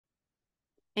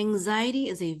Anxiety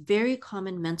is a very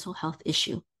common mental health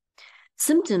issue.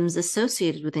 Symptoms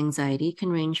associated with anxiety can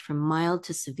range from mild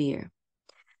to severe.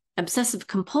 Obsessive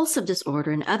compulsive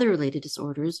disorder and other related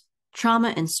disorders,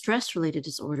 trauma and stress related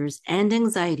disorders, and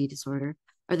anxiety disorder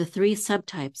are the three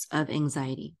subtypes of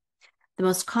anxiety. The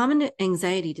most common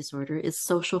anxiety disorder is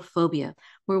social phobia,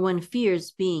 where one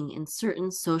fears being in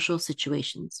certain social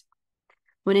situations.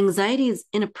 When anxiety is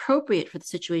inappropriate for the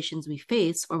situations we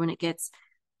face, or when it gets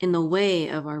in the way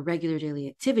of our regular daily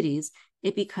activities,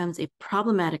 it becomes a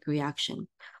problematic reaction.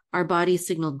 Our bodies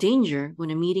signal danger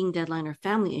when a meeting, deadline, or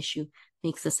family issue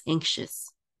makes us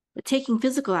anxious. But taking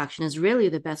physical action is rarely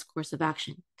the best course of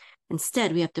action.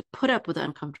 Instead, we have to put up with the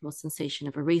uncomfortable sensation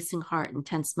of a racing heart and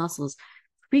tense muscles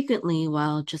frequently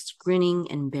while just grinning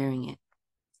and bearing it.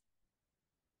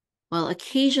 While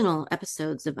occasional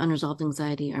episodes of unresolved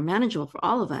anxiety are manageable for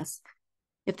all of us,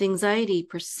 if the anxiety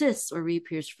persists or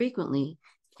reappears frequently,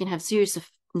 it can have serious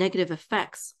negative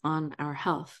effects on our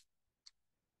health.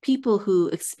 People who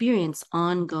experience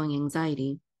ongoing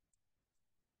anxiety,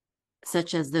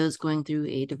 such as those going through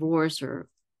a divorce or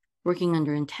working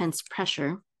under intense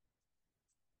pressure,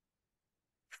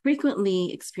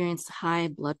 frequently experience high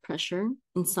blood pressure,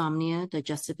 insomnia,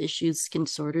 digestive issues, skin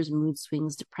disorders, mood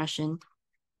swings, depression,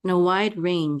 and a wide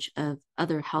range of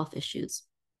other health issues.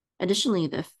 Additionally,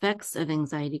 the effects of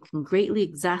anxiety can greatly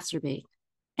exacerbate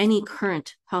any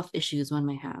current health issues one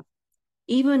may have.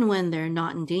 Even when they're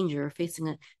not in danger or facing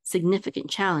a significant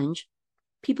challenge,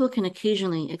 people can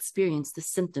occasionally experience the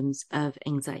symptoms of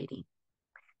anxiety.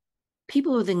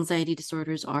 People with anxiety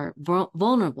disorders are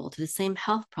vulnerable to the same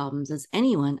health problems as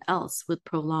anyone else with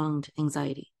prolonged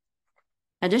anxiety.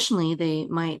 Additionally, they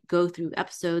might go through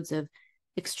episodes of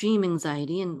extreme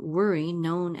anxiety and worry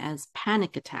known as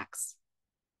panic attacks.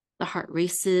 The heart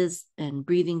races and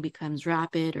breathing becomes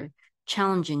rapid or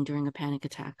challenging during a panic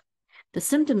attack. The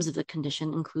symptoms of the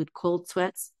condition include cold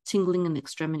sweats, tingling in the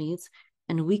extremities,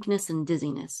 and weakness and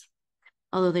dizziness.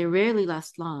 Although they rarely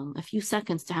last long, a few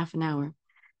seconds to half an hour,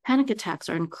 panic attacks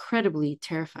are incredibly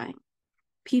terrifying.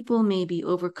 People may be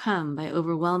overcome by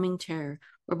overwhelming terror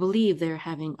or believe they're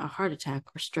having a heart attack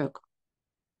or stroke.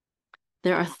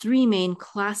 There are three main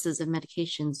classes of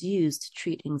medications used to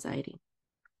treat anxiety.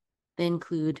 They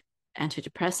include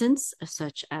antidepressants,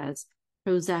 such as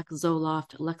Prozac,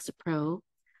 Zoloft, Lexapro,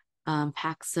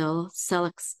 Paxil,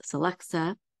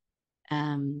 Celexa,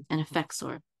 and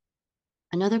Effexor.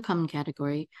 Another common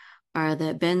category are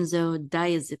the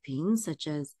benzodiazepines, such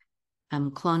as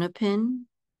Klonopin,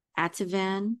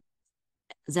 Ativan,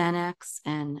 Xanax,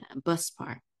 and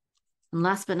Buspar. And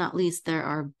last but not least, there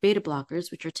are beta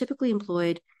blockers, which are typically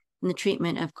employed in the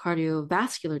treatment of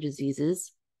cardiovascular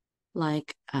diseases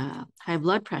like high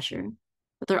blood pressure,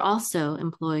 but they're also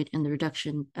employed in the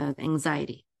reduction of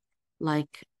anxiety,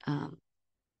 like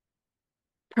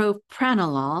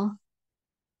propranolol,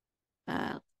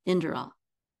 Inderal.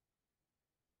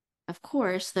 Of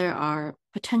course, there are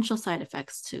potential side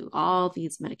effects to all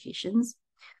these medications,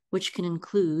 which can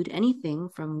include anything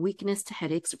from weakness to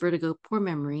headaches, vertigo, poor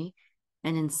memory,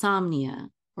 and insomnia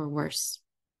or worse.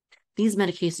 These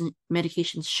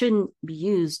medications shouldn't be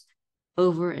used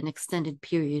over an extended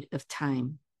period of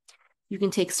time. You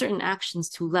can take certain actions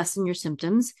to lessen your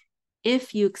symptoms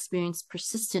if you experience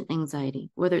persistent anxiety,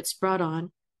 whether it's brought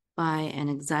on by an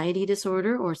anxiety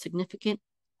disorder or significant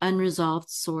unresolved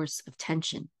source of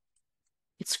tension.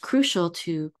 It's crucial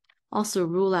to also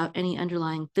rule out any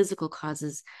underlying physical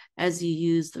causes as you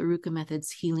use the Aruka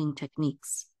method's healing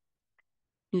techniques.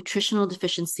 Nutritional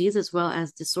deficiencies, as well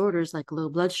as disorders like low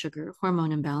blood sugar,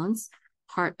 hormone imbalance,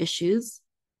 heart issues,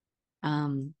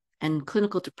 and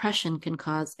clinical depression can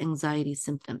cause anxiety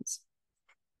symptoms.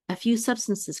 A few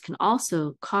substances can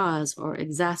also cause or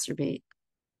exacerbate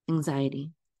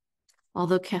anxiety.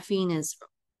 Although caffeine is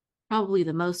probably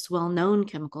the most well-known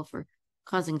chemical for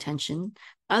causing tension,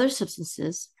 other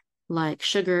substances like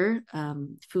sugar,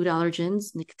 food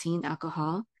allergens, nicotine,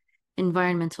 alcohol,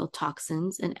 environmental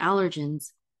toxins, and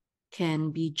allergens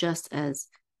can be just as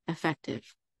effective.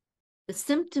 The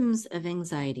symptoms of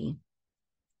anxiety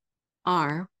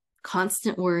are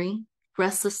constant worry,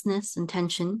 restlessness and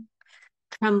tension,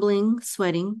 trembling,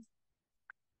 sweating,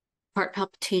 heart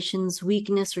palpitations,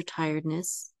 weakness or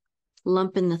tiredness,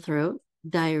 lump in the throat,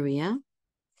 diarrhea,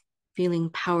 feeling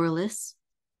powerless,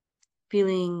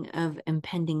 feeling of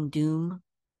impending doom,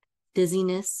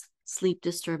 dizziness, sleep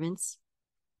disturbance,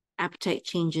 appetite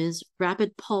changes,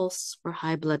 rapid pulse or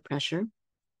high blood pressure,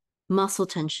 muscle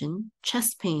tension,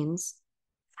 chest pains,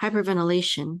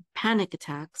 hyperventilation, panic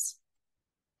attacks,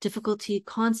 difficulty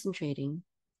concentrating,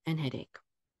 and headache.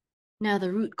 Now,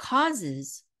 the root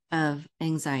causes of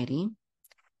anxiety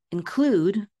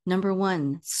include, number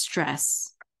one,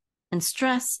 stress. And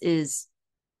stress is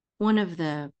one of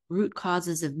the root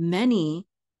causes of many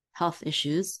health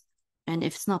issues. And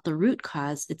if it's not the root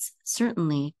cause, it's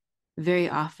certainly very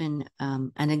often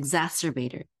an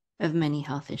exacerbator of many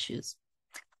health issues.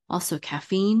 Also,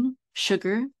 caffeine,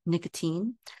 sugar,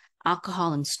 nicotine,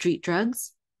 alcohol and street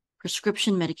drugs,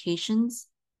 prescription medications,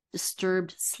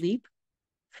 disturbed sleep,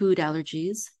 food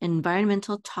allergies,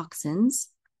 environmental toxins,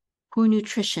 poor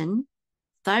nutrition,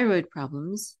 thyroid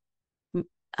problems,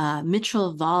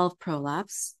 mitral valve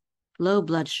prolapse, low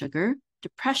blood sugar,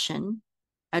 depression,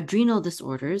 adrenal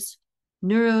disorders,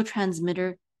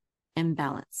 neurotransmitter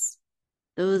imbalance.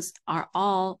 Those are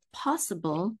all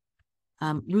possible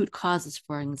root causes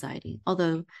for anxiety,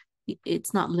 although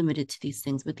it's not limited to these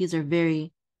things, but these are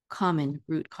very common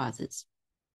root causes.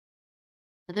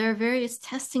 There are various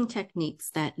testing techniques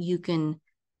that you can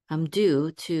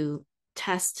do to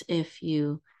test if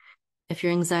your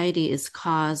anxiety is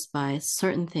caused by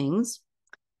certain things.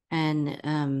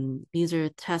 And these are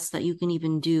tests that you can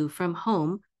even do from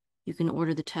home. You can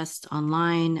order the test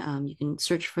online. You can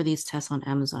search for these tests on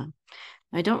Amazon.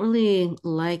 I don't really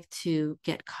like to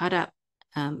get caught up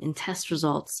in test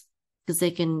results because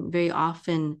they can very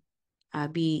often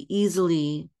be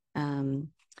easily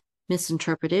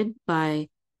misinterpreted by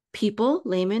people,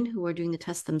 laymen who are doing the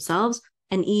test themselves,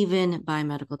 and even by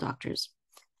medical doctors.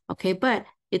 Okay, but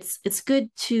it's good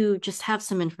to just have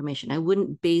some information. I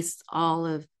wouldn't base all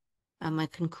of my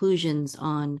conclusions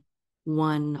on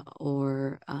one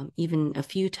or even a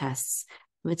few tests.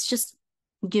 It's just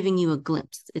giving you a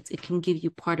glimpse. It can give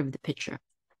you part of the picture.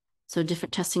 So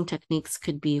different testing techniques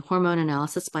could be hormone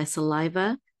analysis by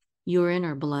saliva, urine,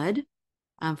 or blood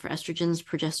for estrogens,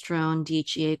 progesterone,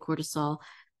 DHEA, cortisol,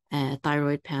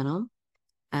 thyroid panel.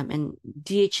 And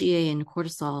DHEA and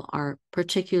cortisol are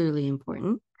particularly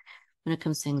important when it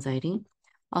comes to anxiety.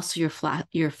 Also,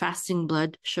 your fasting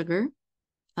blood sugar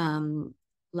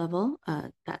level,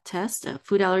 that test,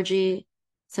 food allergy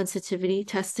sensitivity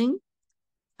testing.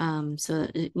 So,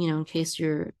 in case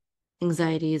your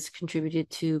anxiety is contributed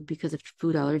to because of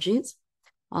food allergies.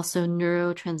 Also,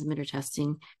 neurotransmitter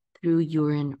testing through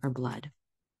urine or blood.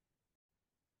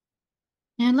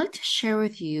 And I'd like to share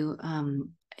with you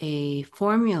a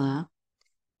formula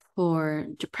for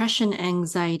depression,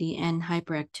 anxiety, and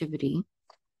hyperactivity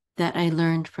that I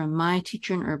learned from my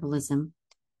teacher in herbalism,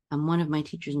 one of my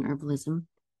teachers in herbalism,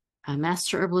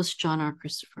 Master Herbalist John R.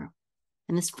 Christopher.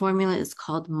 And this formula is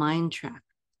called Mind Track.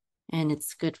 And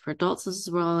it's good for adults as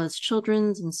well as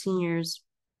children and seniors.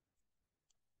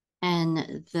 And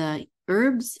the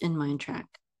herbs in Mind Track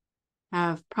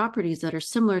have properties that are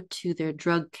similar to their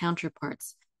drug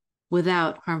counterparts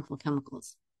without harmful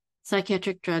chemicals.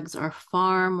 Psychiatric drugs are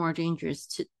far more dangerous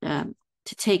to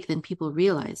take than people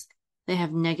realize. They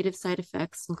have negative side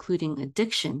effects, including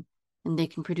addiction, and they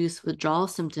can produce withdrawal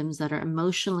symptoms that are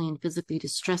emotionally and physically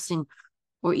distressing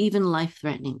or even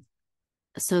life-threatening.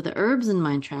 So the herbs in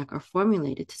Mind Track are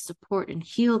formulated to support and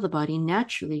heal the body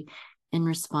naturally in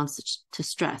response to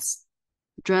stress.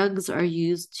 Drugs are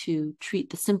used to treat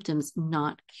the symptoms,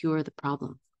 not cure the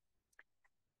problem.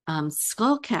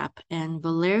 Skullcap and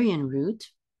valerian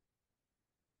root.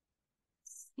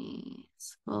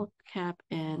 Skullcap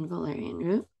and valerian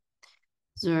root.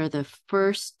 Those are the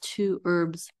first two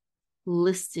herbs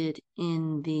listed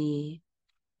in the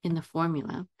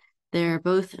formula. They're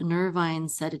both nervine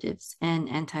sedatives and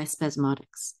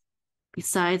antispasmodics.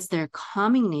 Besides their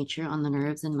calming nature on the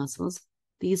nerves and muscles,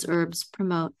 these herbs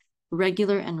promote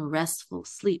regular and restful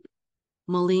sleep.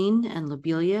 Mullein and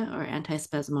lobelia are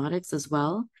antispasmodics as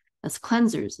well as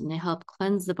cleansers, and they help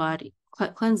cleanse the body,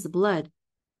 cleanse the blood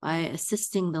by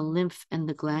assisting the lymph and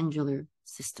the glandular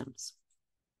systems.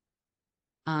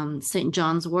 St.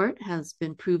 John's wort has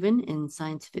been proven in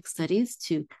scientific studies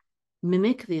to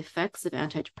mimic the effects of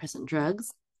antidepressant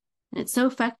drugs, and it's so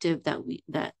effective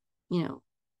that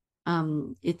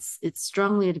it's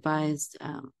strongly advised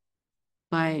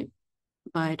by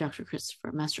Dr.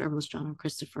 Christopher, Master Herbalist John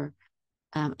Christopher,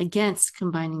 against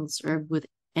combining this herb with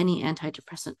any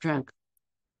antidepressant drug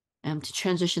to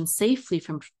transition safely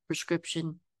from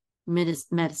prescription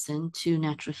medicine to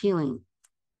natural healing.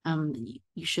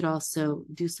 You should also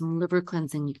do some liver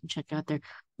cleansing. You can check out their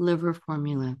liver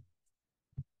formula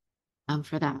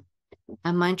for that.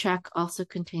 Mind Track also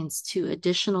contains 2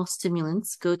 additional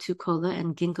stimulants, Gotu Kola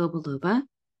and Ginkgo biloba,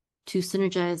 to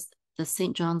synergize the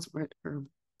St. John's wort herb.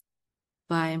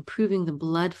 By improving the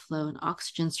blood flow and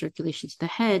oxygen circulation to the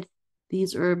head,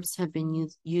 these herbs have been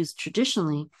used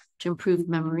traditionally to improve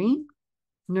memory,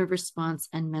 nerve response,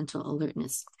 and mental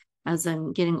alertness. As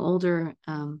I'm getting older,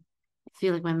 I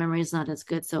feel like my memory is not as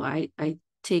good, so I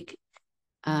take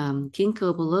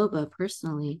ginkgo biloba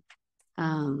personally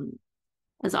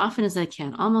as often as I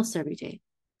can, almost every day.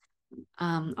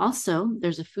 Also,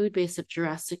 there's a food base of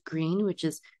Jurassic Green, which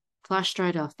is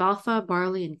flash-dried alfalfa,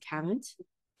 barley, and kamut.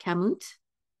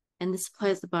 And this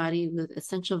supplies the body with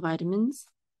essential vitamins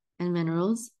and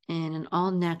minerals in an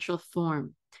all-natural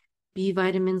form. B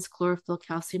vitamins, chlorophyll,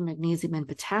 calcium, magnesium, and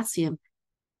potassium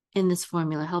in this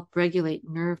formula help regulate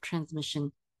nerve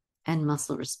transmission and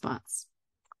muscle response.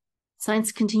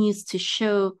 Science continues to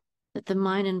show that the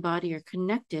mind and body are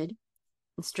connected,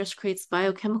 and stress creates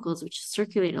biochemicals which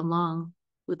circulate along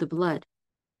with the blood.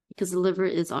 Because the liver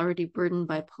is already burdened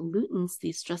by pollutants,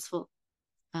 these stressful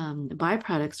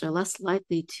byproducts are less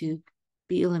likely to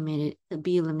be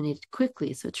eliminated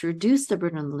quickly. So to reduce the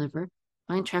burden on the liver,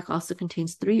 Mind Track also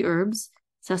contains 3 herbs: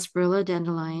 sarsaparilla,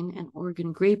 dandelion, and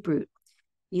Oregon grapefruit.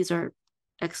 These are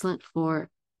excellent for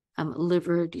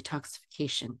liver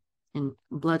detoxification and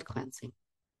blood cleansing.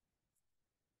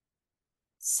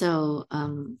 So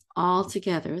all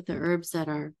together, the herbs that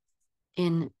are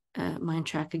in Mind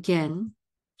Track, again,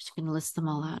 just going to list them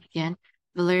all out again: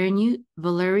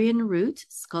 valerian root,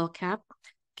 skullcap,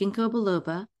 ginkgo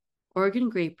biloba, Oregon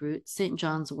grapefruit, St.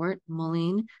 John's wort,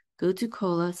 mullein, gotu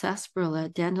kola, sarsaparilla,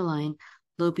 dandelion,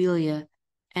 lobelia,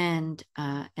 and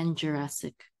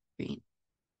Jurassic Green.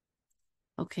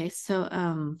 Okay, so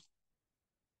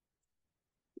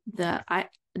the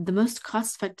most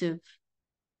cost-effective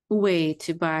way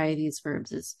to buy these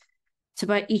herbs is to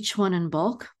buy each one in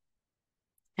bulk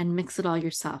and mix it all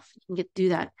yourself. You can do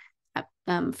that at,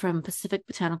 from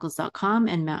pacificbotanicals.com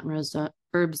and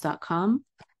mountainroseherbs.com.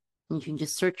 You can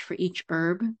just search for each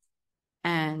herb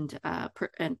and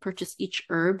purchase each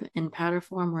herb in powder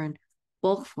form or in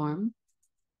bulk form.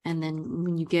 And then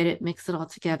when you get it, mix it all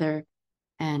together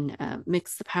and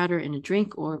mix the powder in a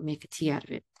drink or make a tea out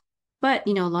of it. But,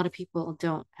 a lot of people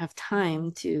don't have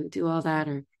time to do all that,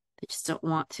 or they just don't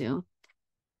want to.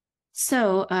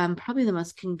 So probably the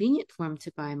most convenient form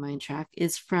to buy Mind Track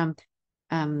is from,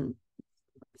 let's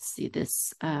see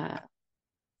this, and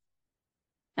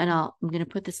I'm going to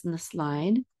put this in the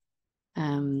slide.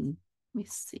 Let me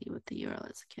see what the URL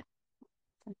is again.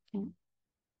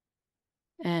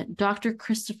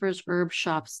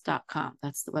 drchristophersherbshops.com.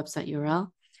 That's the website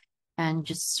URL. And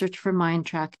just search for Mind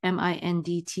Track,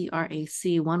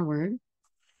 MINDTRAC, one word.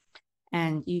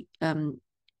 And you,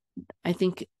 I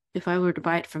think if I were to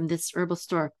buy it from this herbal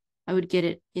store, I would get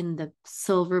it in the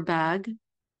silver bag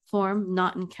form,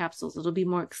 not in capsules. It'll be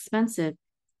more expensive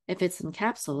if it's in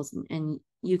capsules, and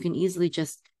you can easily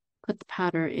just put the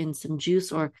powder in some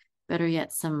juice, or better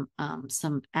yet,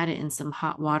 add it in some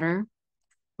hot water,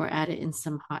 or add it in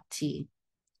some hot tea.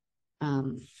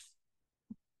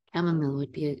 Chamomile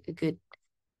would be a good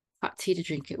hot tea to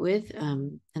drink it with.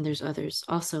 And there's others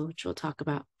also, which we'll talk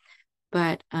about.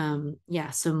 But yeah,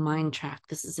 so Mind Track,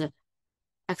 this is an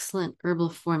excellent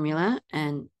herbal formula.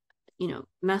 And,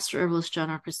 Master Herbalist John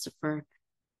R. Christopher,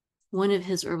 one of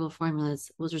his herbal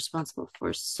formulas was responsible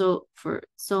for so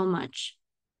much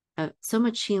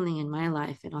healing in my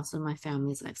life and also my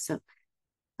family's life. So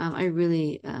I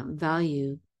really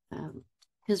value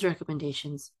his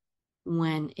recommendations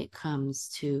when it comes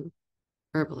to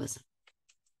herbalism.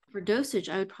 For dosage,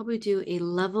 I would probably do a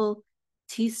level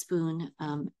teaspoon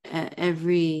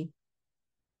every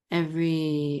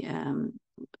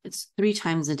it's 3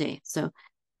 times a day. So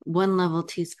 1 level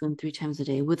teaspoon 3 times a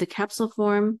day. With the capsule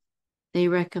form, they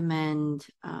recommend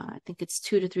I think it's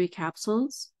 2 to 3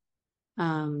 capsules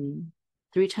 3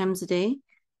 times a day.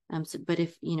 But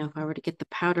if I were to get the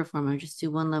powder form, I would just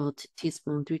do 1 level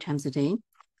teaspoon 3 times a day,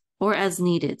 or as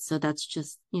needed. So that's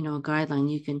just a guideline.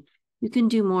 You can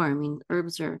do more. I mean,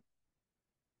 herbs are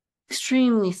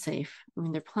extremely safe. I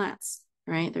mean, they're plants,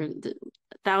 right? They're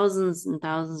thousands and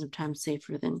thousands of times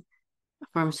safer than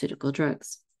pharmaceutical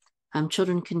drugs.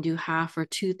 Children can do half or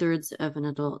 2/3 of an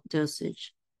adult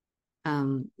dosage.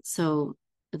 So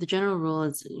the general rule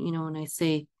is, when I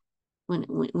say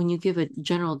when you give a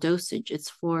general dosage, it's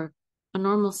for a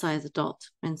normal size adult,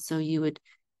 and so you would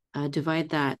divide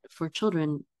that for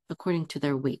children according to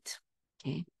their weight.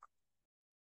 Okay.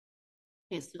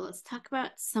 Okay, so let's talk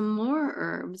about some more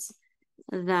herbs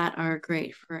that are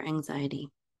great for anxiety.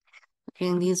 Okay,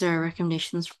 and these are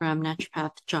recommendations from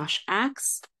naturopath Josh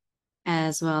Axe,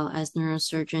 as well as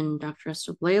neurosurgeon Dr.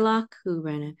 Russell Blaylock, who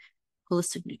ran a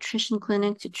holistic nutrition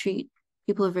clinic to treat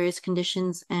people with various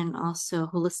conditions, and also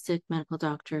holistic medical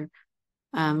doctor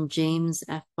James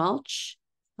F. Balch,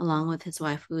 along with his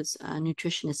wife, who's a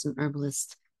nutritionist and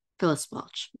herbalist, Phyllis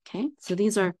Balch. Okay, so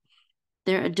these are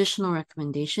their additional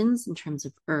recommendations in terms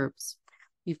of herbs.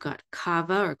 We've got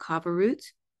kava or kava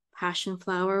root, passion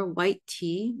flower, white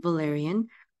tea, valerian,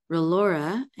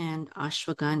 relora, and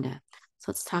ashwagandha. So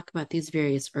let's talk about these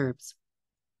various herbs.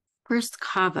 First,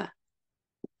 kava.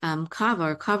 Kava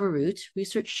or kava root,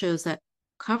 research shows that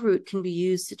kava root can be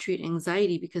used to treat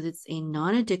anxiety because it's a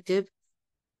non-addictive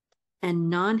and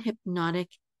non-hypnotic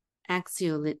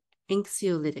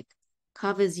anxiolytic.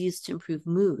 Kava is used to improve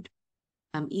mood,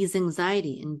 ease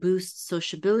anxiety, and boost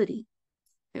sociability.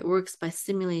 It works by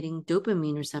stimulating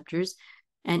dopamine receptors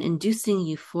and inducing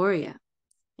euphoria.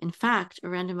 In fact, a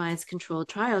randomized controlled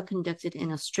trial conducted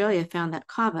in Australia found that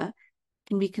kava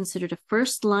can be considered a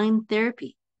first-line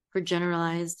therapy for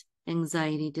generalized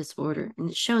anxiety disorder, and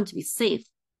it's shown to be safe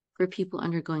for people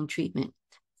undergoing treatment.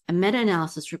 A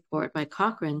meta-analysis report by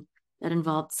Cochrane that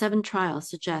involved 7 trials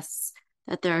suggests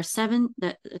that there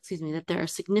are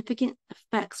significant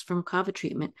effects from kava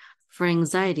treatment for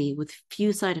anxiety with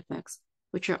few side effects,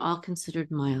 which are all considered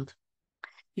mild.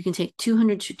 You can take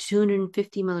 200 to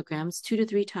 250 milligrams 2 to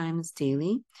 3 times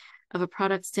daily of a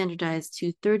product standardized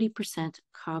to 30%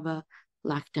 kava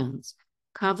lactones.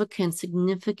 Kava can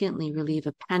significantly relieve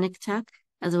a panic attack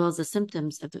as well as the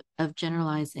symptoms of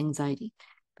generalized anxiety.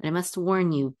 But I must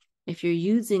warn you, if you're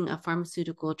using a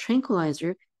pharmaceutical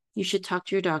tranquilizer, you should talk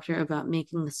to your doctor about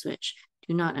making the switch.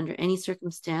 Do not, under any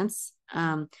circumstance,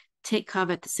 take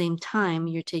kava at the same time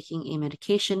you're taking a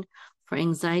medication for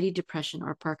anxiety, depression,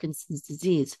 or Parkinson's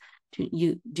disease.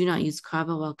 Do not use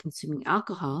kava while consuming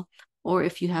alcohol or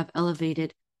if you have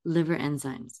elevated liver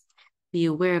enzymes. Be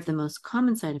aware of the most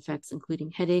common side effects,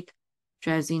 including headache,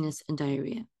 drowsiness, and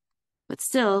diarrhea. But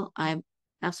still, I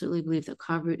absolutely believe that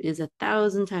kava root is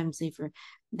 1,000 times safer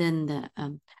than the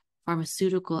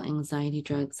pharmaceutical anxiety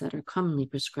drugs that are commonly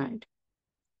prescribed.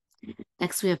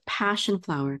 Next, we have passion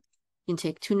flower. You can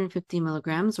take 250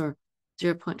 milligrams or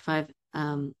 0.5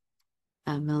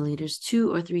 milliliters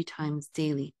 2 or 3 times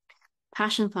daily.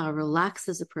 Passion flower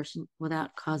relaxes a person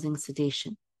without causing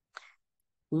sedation.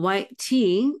 White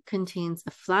tea contains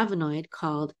a flavonoid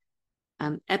called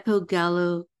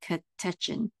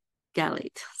epigallocatechin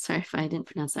gallate. Sorry if I didn't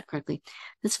pronounce that correctly.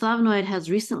 This flavonoid has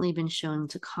recently been shown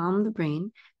to calm the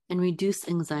brain and reduce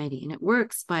anxiety, and it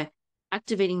works by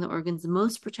activating the organ's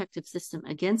most protective system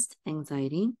against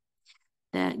anxiety,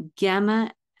 the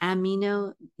gamma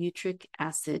aminobutyric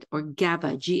acid, or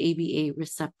GABA, G-A-B-A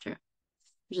receptor.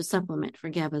 There's a supplement for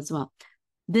GABA as well.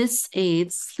 This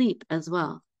aids sleep as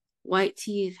well. White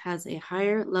tea has a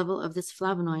higher level of this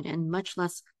flavonoid and much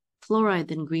less fluoride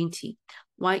than green tea.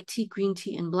 White tea, green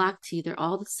tea, and black tea, they're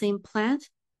all the same plant.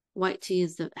 White tea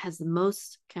has the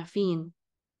most caffeine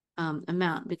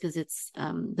amount because it's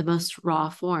the most raw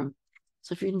form.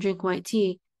 So if you're going to drink white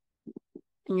tea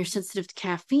and you're sensitive to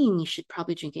caffeine, you should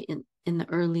probably drink it in the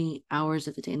early hours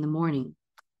of the day, in the morning,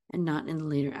 and not in the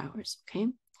later hours, okay?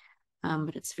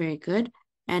 But it's very good.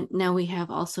 And now we have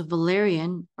also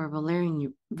valerian or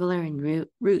valerian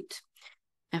root.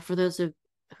 And for those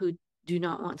who do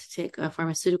not want to take a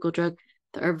pharmaceutical drug,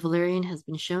 the herb valerian has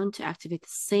been shown to activate the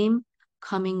same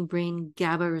calming brain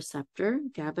GABA receptor,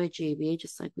 GABA, GABA,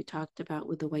 just like we talked about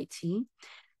with the white tea.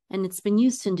 And it's been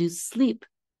used to induce sleep,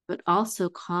 but also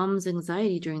calms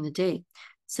anxiety during the day.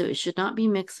 So it should not be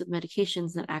mixed with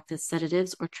medications that act as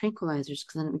sedatives or tranquilizers,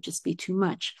 because then it would just be too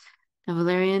much. Now,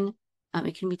 valerian,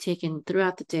 it can be taken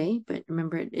throughout the day, but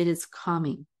remember, it is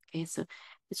calming. Okay, so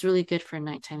it's really good for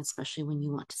nighttime, especially when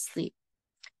you want to sleep.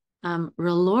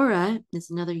 Relora is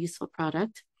another useful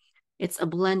product. It's a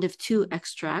blend of 2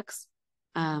 extracts,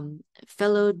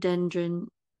 Philodendron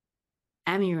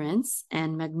amirans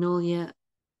and Magnolia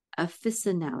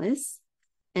officinalis.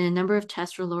 In a number of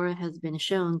tests, Relora has been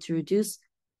shown to reduce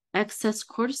excess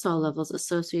cortisol levels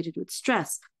associated with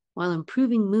stress while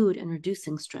improving mood and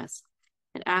reducing stress.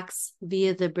 It acts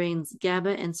via the brain's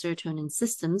GABA and serotonin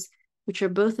systems, which are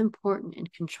both important in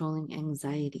controlling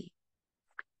anxiety.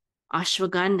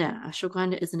 Ashwagandha.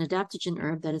 Ashwagandha is an adaptogen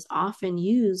herb that is often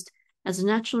used as a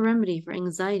natural remedy for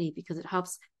anxiety because it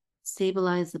helps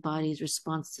stabilize the body's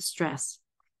response to stress.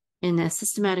 In a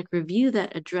systematic review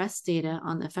that addressed data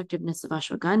on the effectiveness of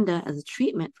ashwagandha as a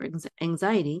treatment for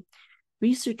anxiety,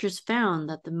 researchers found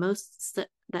that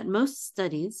most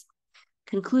studies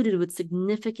concluded with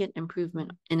significant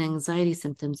improvement in anxiety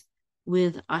symptoms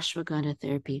with ashwagandha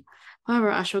therapy.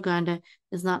 However, ashwagandha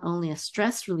is not only a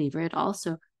stress reliever, it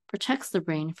also protects the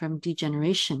brain from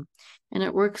degeneration, and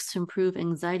it works to improve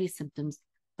anxiety symptoms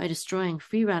by destroying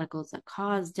free radicals that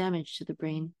cause damage to the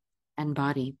brain and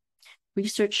body.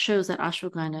 Research shows that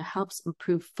ashwagandha helps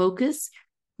improve focus,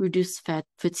 reduce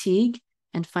fatigue,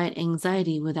 and fight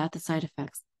anxiety without the side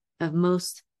effects of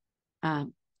most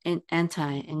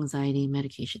anti-anxiety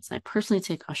medications. I personally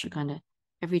take ashwagandha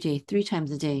every day, 3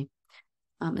 times a day.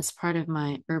 as part of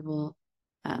my herbal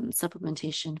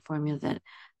supplementation formula that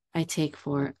I take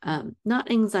for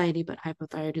not anxiety, but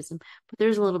hypothyroidism. But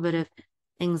there's a little bit of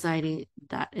anxiety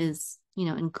that is,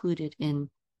 included in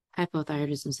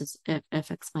hypothyroidism, since it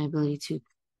affects my ability to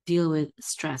deal with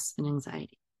stress and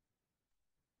anxiety.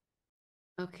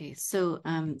 Okay, so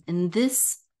in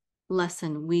this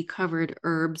lesson, we covered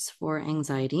herbs for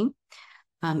anxiety.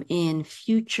 In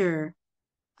future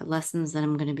lessons that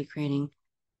I'm going to be creating,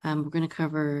 we're going to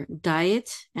cover diet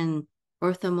and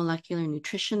orthomolecular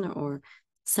nutrition, or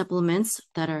supplements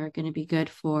that are going to be good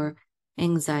for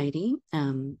anxiety,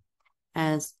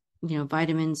 as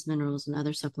vitamins, minerals, and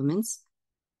other supplements.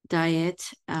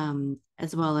 Diet,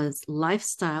 as well as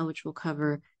lifestyle, which will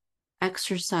cover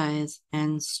exercise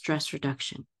and stress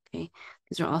reduction. Okay,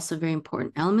 these are also very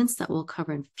important elements that we'll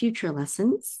cover in future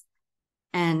lessons.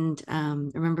 And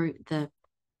remember,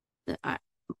 I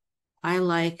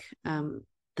like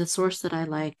the source that I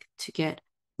like to get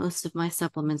most of my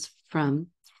supplements from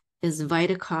is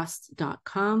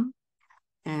vitacost.com.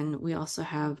 And we also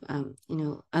have,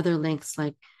 other links,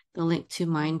 like the link to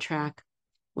MindTrack,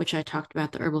 which I talked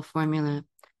about the herbal formula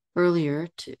earlier,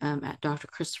 at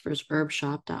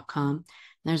drchristophersherbshop.com.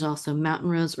 There's also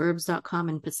mountainroseherbs.com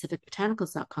and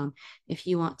pacificbotanicals.com if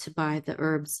you want to buy the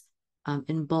herbs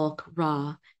in bulk,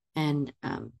 raw, and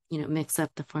mix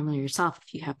up the formula yourself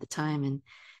if you have the time and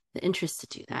the interest to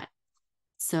do that.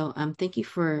 So thank you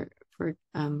for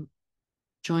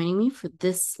joining me for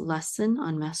this lesson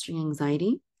on mastering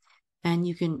anxiety. And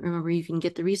you can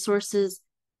get the resources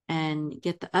and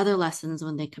get the other lessons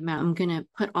when they come out. I'm going to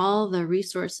put all the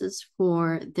resources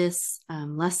for this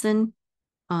lesson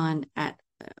on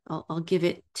I'll give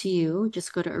it to you.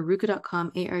 Just go to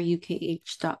arukah.com,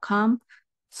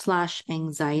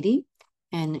 arukh.com/anxiety,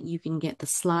 and you can get the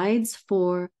slides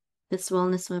for this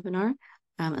wellness webinar,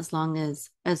 as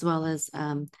well as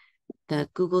the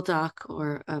Google Doc,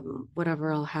 or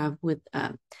whatever I'll have with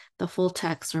the full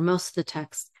text, or most of the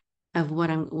text of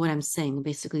what I'm saying,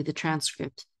 basically the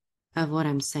transcript of what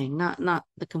I'm saying, not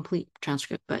the complete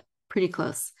transcript, but pretty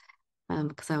close,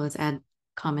 because I always add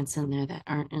comments in there that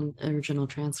aren't in the original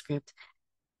transcript.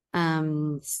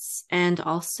 And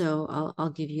also I'll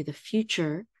give you the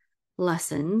future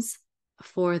lessons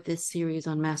for this series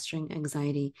on mastering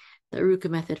anxiety, the Arukah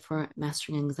method for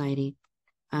mastering anxiety,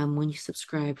 when you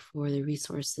subscribe for the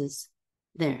resources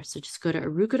there. So just go to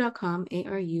arukah.com,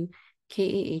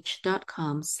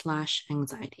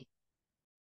 arukah.com/anxiety.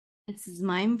 This is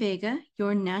Mayim Vega,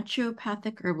 your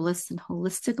naturopathic herbalist and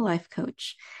holistic life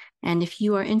coach. And if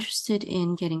you are interested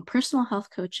in getting personal health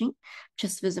coaching,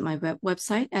 just visit my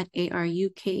website at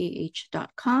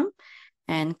arukah.com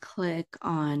and click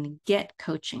on Get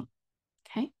Coaching.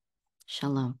 Okay?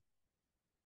 Shalom.